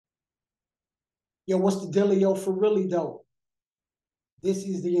Yo, what's the dealio for really though? This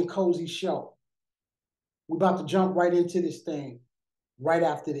is the Nkosi show. We're about to jump right into this thing right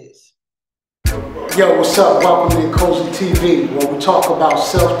after this. Yo, what's up? Welcome to Nkosi TV, where we talk about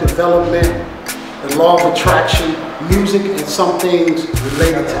self-development, the law of attraction, music, and some things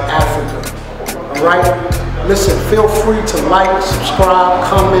related to Africa. All right? Listen, feel free to like, subscribe,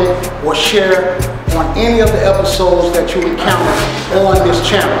 comment, or share on any of the episodes that you encounter on this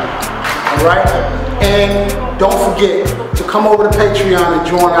channel. All right? And don't forget to come over to Patreon and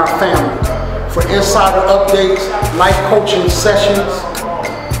join our family for insider updates, life coaching sessions,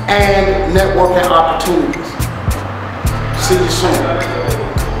 and networking opportunities. See you soon.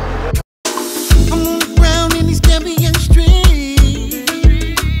 I'm on the ground in these Gambian streets,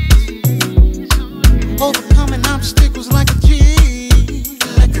 overcoming obstacles like a G,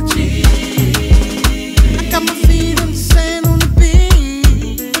 like a G. I got my feet on the sand on the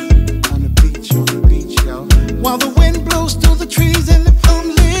beach, on the beach, yo. While the wind blows through the trees and the palm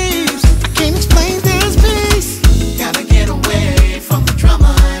leaves, I can't explain this peace. Gotta get away from the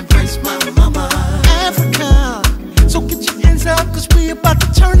drama and embrace my mama, Africa. So get your hands up, cause we about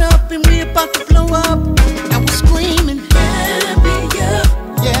to turn up and we about to blow up. Now we're screaming, Gambia,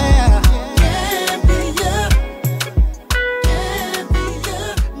 yeah, Gambia,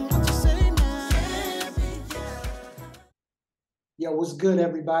 Gambia. What you say now, Gambia? Yo, what's good,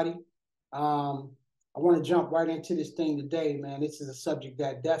 everybody? I want to jump right into this thing today, man. This is a subject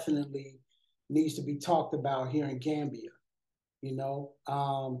that definitely needs to be talked about here in Gambia.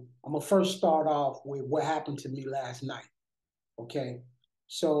 I'm gonna first start off with what happened to me last night. Okay,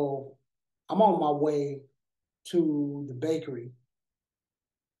 so I'm on my way to the bakery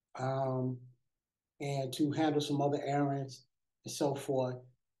and to handle some other errands and so forth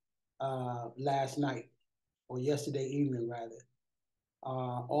last night or yesterday evening, rather.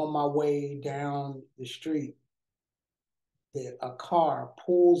 On my way down the street, a car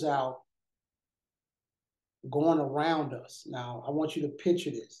pulls out going around us. Now, I want you to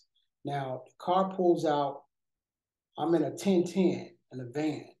picture this. Now, the car pulls out. I'm in a 1010 in a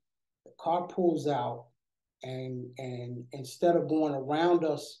van. The car pulls out, and instead of going around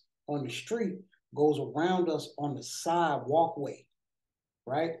us on the street, goes around us on the side walkway,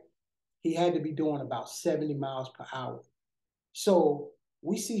 right? He had to be doing about 70 miles per hour. So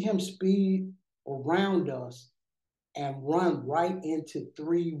we see him speed around us and run right into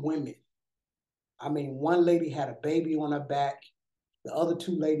three women. I mean, one lady had a baby on her back. The other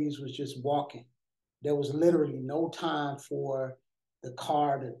two ladies was just walking. There was literally no time for the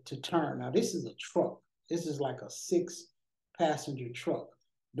car to turn. Now, this is a truck. This is like a 6-passenger truck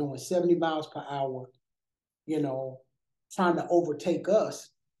doing 70 miles per hour, trying to overtake us,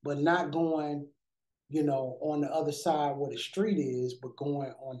 but not going, on the other side where the street is, but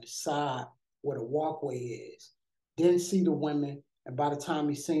going on the side where the walkway is. Didn't see the women, and by the time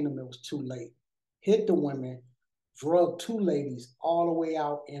he seen them, it was too late. Hit the women, drug two ladies all the way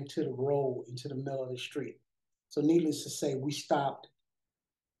out into the road, into the middle of the street. So needless to say, we stopped,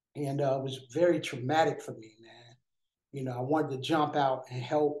 and it was very traumatic for me, man. I wanted to jump out and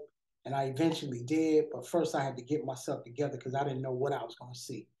help, and I eventually did, but first I had to get myself together because I didn't know what I was going to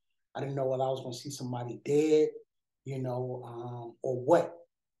see. I didn't know whether I was going to see somebody dead, or what.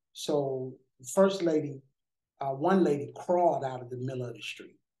 So the first lady, one lady crawled out of the middle of the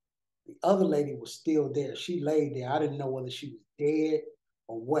street. The other lady was still there. She laid there. I didn't know whether she was dead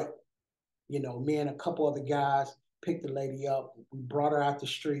or what. Me and a couple other guys picked the lady up. We brought her out the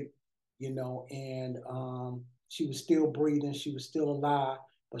street, and she was still breathing. She was still alive,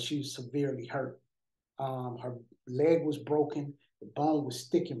 but she was severely hurt. Her leg was broken. The bone was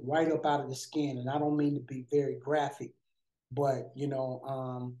sticking right up out of the skin. And I don't mean to be very graphic, but,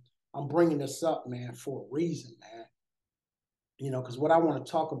 I'm bringing this up, man, for a reason, man. Because what I want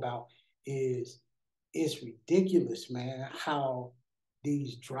to talk about is it's ridiculous, man, how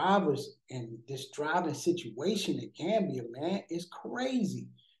these drivers and this driving situation in Gambia, man, is crazy.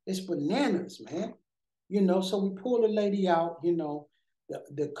 It's bananas, man. So we pulled the lady out,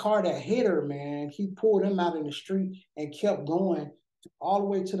 the car that hit her, man, he pulled him out in the street and kept going all the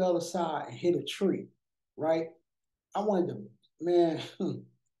way to the other side and hit a tree, right? I wanted to, man,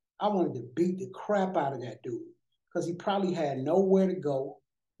 I wanted to beat the crap out of that dude because he probably had nowhere to go,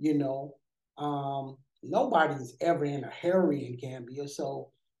 Nobody's ever in a hurry in Gambia,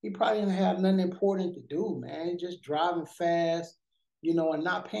 so he probably didn't have nothing important to do, man. Just driving fast, and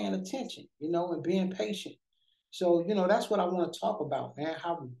not paying attention, and being patient. So, that's what I want to talk about, man,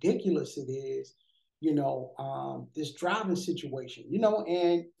 how ridiculous it is, this driving situation,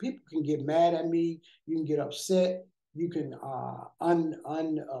 and people can get mad at me. You can get upset. You can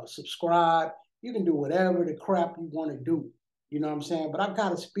unsubscribe. You can do whatever the crap you want to do. You know what I'm saying? But I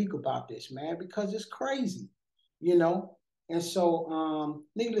gotta speak about this, man, because it's crazy, you know. And so,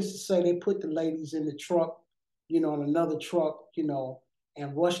 needless to say, they put the ladies in the truck, in another truck,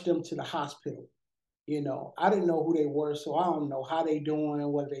 and rushed them to the hospital. I didn't know who they were, so I don't know how they doing,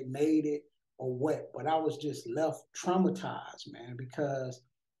 whether they made it or what. But I was just left traumatized, man, because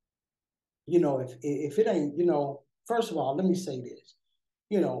if it ain't, first of all, let me say this.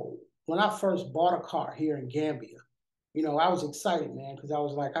 When I first bought a car here in Gambia, I was excited, man, because I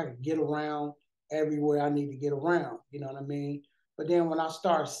was like, I could get around everywhere I need to get around. You know what I mean? But then when I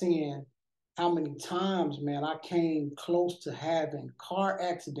started seeing how many times, man, I came close to having car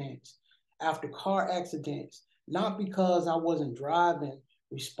accidents after car accidents, not because I wasn't driving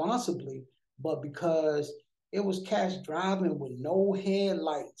responsibly, but because it was cats driving with no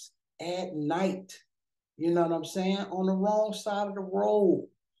headlights at night. You know what I'm saying? On the wrong side of the road.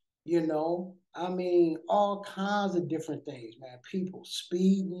 I mean, all kinds of different things, man. People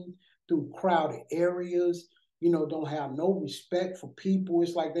speeding through crowded areas, don't have no respect for people.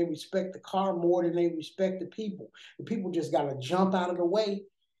 It's like they respect the car more than they respect the people. The people just got to jump out of the way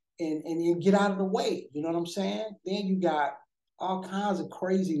and get out of the way. You know what I'm saying? Then you got all kinds of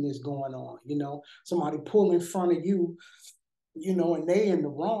craziness going on. Somebody pull in front of you, and they in the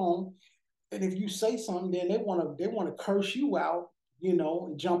wrong. And if you say something, then they want to curse you out,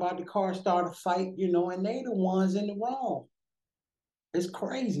 and jump out the car, start a fight, and they the ones in the wrong. It's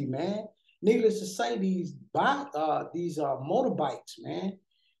crazy, man. Needless to say, these motorbikes, man.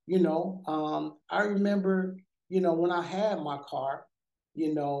 I remember, when I had my car,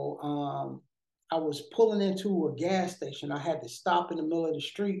 I was pulling into a gas station. I had to stop in the middle of the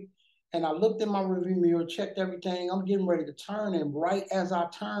street, and I looked in my rearview mirror, checked everything. I'm getting ready to turn, and right as I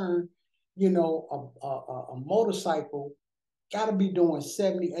turned, a motorcycle got to be doing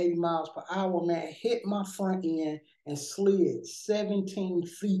 70, 80 miles per hour, man, hit my front end and slid 17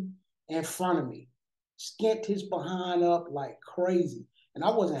 feet in front of me. Skint his behind up like crazy. And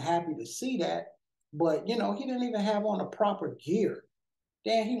I wasn't happy to see that, but, he didn't even have on the proper gear.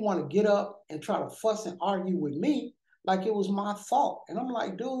 Then he wanted to get up and try to fuss and argue with me like it was my fault. And I'm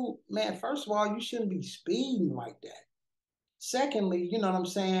like, dude, man, first of all, you shouldn't be speeding like that. Secondly, you know what I'm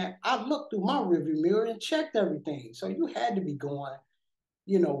saying? I looked through my rearview mirror and checked everything. So you had to be going,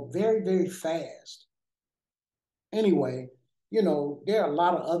 very, very fast. Anyway, there are a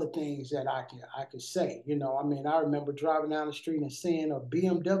lot of other things that I could say. I mean, I remember driving down the street and seeing a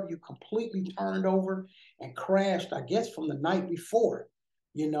BMW completely turned over and crashed, I guess, from the night before.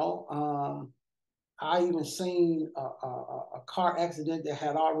 I even seen a car accident that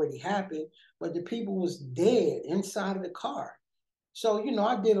had already happened, but the people was dead inside of the car. So,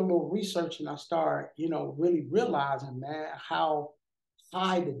 I did a little research and I started, really realizing, man, how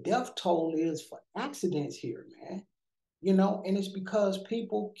high the death toll is for accidents here, man. And it's because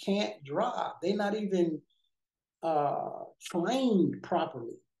people can't drive. They're not even trained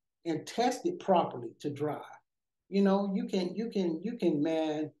properly and tested properly to drive. You can,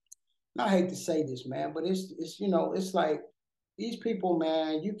 man. I hate to say this, man, but it's like these people,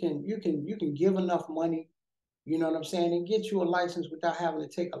 man. You can give enough money, you know what I'm saying, and get you a license without having to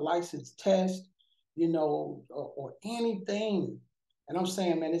take a license test, or anything. And I'm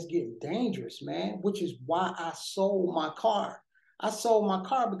saying, man, it's getting dangerous, man, which is why I sold my car. I sold my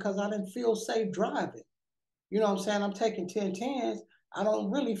car because I didn't feel safe driving. You know what I'm saying? I'm taking 1010s. I don't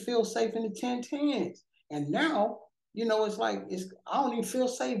really feel safe in the 1010s. And now, it's like I don't even feel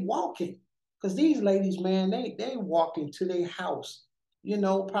safe walking. Because these ladies, man, they walking to their house,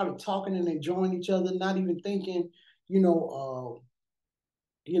 probably talking and enjoying each other, not even thinking,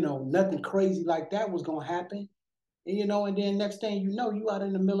 nothing crazy like that was gonna happen. And then next thing you know, you out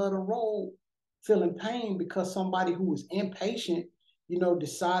in the middle of the road feeling pain because somebody who was impatient,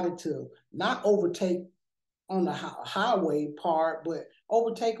 decided to not overtake on the highway part, but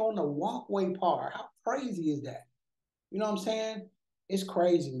overtake on the walkway part. How crazy is that? You know what I'm saying? It's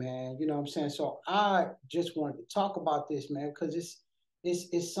crazy, man. You know what I'm saying? So I just wanted to talk about this, man, because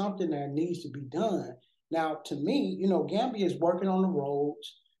it's something that needs to be done. Now, to me, Gambia is working on the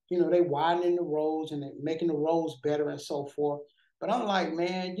roads. They widening the roads and they making the roads better and so forth. But I'm like,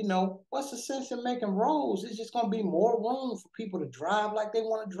 man, what's the sense in making roads? It's just gonna be more room for people to drive like they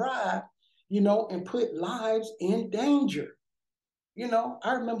want to drive, and put lives in danger.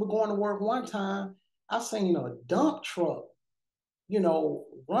 I remember going to work one time. I seen a dump truck,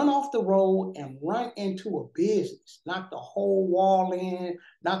 run off the road and run into a business, knock the whole wall in,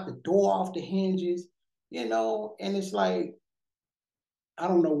 knock the door off the hinges, and it's like, I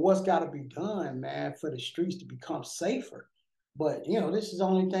don't know what's got to be done, man, for the streets to become safer. But this is the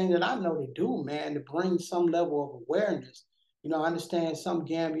only thing that I know to do, man, to bring some level of awareness. I understand some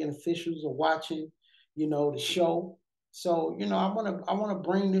Gambian officials are watching, the show. So, I wanna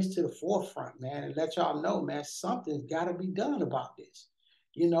bring this to the forefront, man, and let y'all know, man, something's gotta be done about this.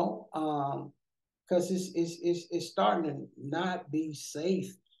 You know, because it's starting to not be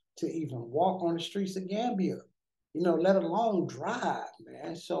safe to even walk on the streets of Gambia, let alone drive,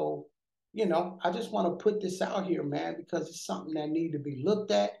 man. So, I just want to put this out here, man, because it's something that need to be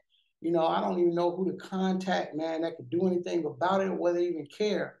looked at. I don't even know who to contact, man, that could do anything about it or whether they even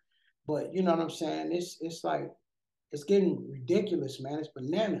care. But you know what I'm saying? It's like it's getting ridiculous, man. It's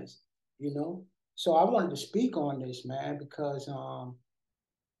bananas, you know. So I wanted to speak on this, man, because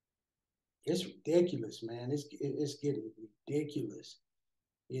it's ridiculous, man. It's getting ridiculous,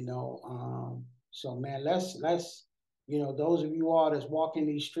 so man, let's those of you all that's walking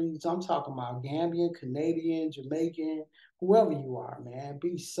these streets, I'm talking about Gambian, Canadian, Jamaican, whoever you are, man.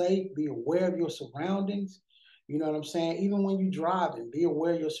 Be safe, be aware of your surroundings. You know what I'm saying? Even when you're driving, be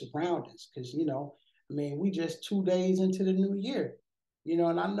aware of your surroundings. Cause I mean, we just 2 days into the new year.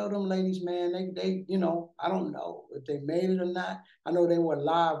 And I know them ladies, man, they I don't know if they made it or not. I know they were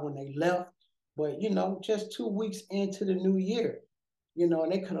alive when they left, but just 2 weeks into the new year,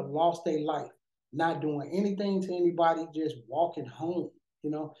 and they could have lost their life, not doing anything to anybody, just walking home,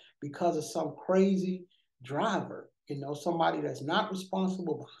 because of some crazy driver, somebody that's not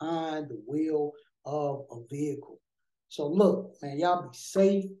responsible behind the wheel of a vehicle. So look, man, y'all be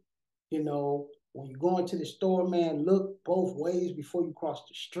safe. When you go into the store, man, look both ways before you cross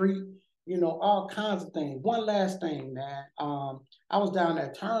the street. All kinds of things. One last thing, man. I was down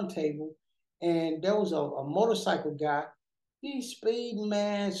at Turntable, and there was a motorcycle guy. He's speeding,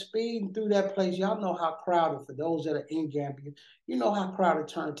 man, speeding through that place. Y'all know how crowded, for those that are in Gambia, you know how crowded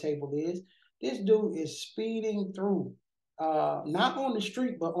Turntable is. This dude is speeding through, not on the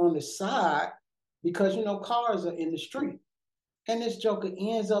street, but on the side, because, cars are in the street. And this joker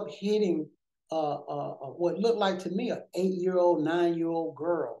ends up hitting what looked like to me an 8-year-old, 9-year-old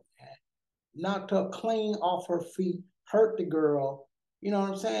girl, man. Knocked her clean off her feet, hurt the girl. You know what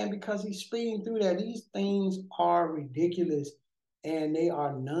I'm saying? Because he's speeding through that. These things are ridiculous and they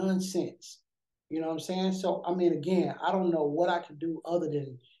are nonsense. You know what I'm saying? So, I mean, again, I don't know what I can do other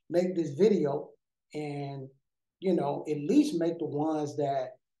than make this video and, at least make the ones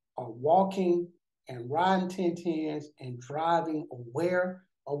that are walking and riding 1010s and driving aware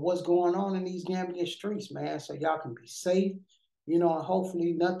of what's going on in these Gambian streets, man. So y'all can be safe, and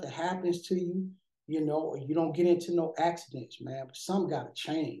hopefully nothing happens to you. Or you don't get into no accidents, man. But something got to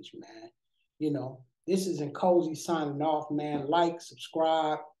change, man. This is Nkosi signing off, man. Like,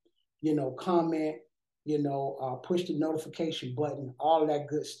 subscribe, comment, push the notification button, all of that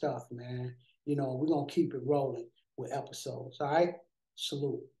good stuff, man. We're going to keep it rolling with episodes, all right?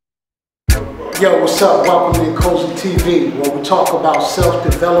 Salute. Yo, what's up? Welcome to Nkosi TV, where we talk about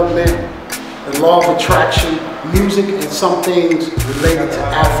self-development, the law of attraction, music, and some things related to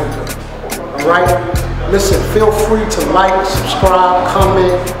Africa. All right? Listen, feel free to like, subscribe,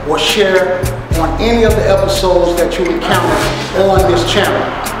 comment, or share on any of the episodes that you encounter on this channel.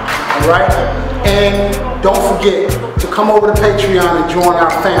 All right? And don't forget to come over to Patreon and join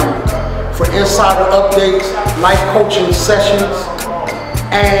our family for insider updates, life coaching sessions,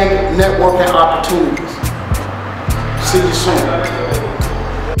 and networking opportunities. See you soon.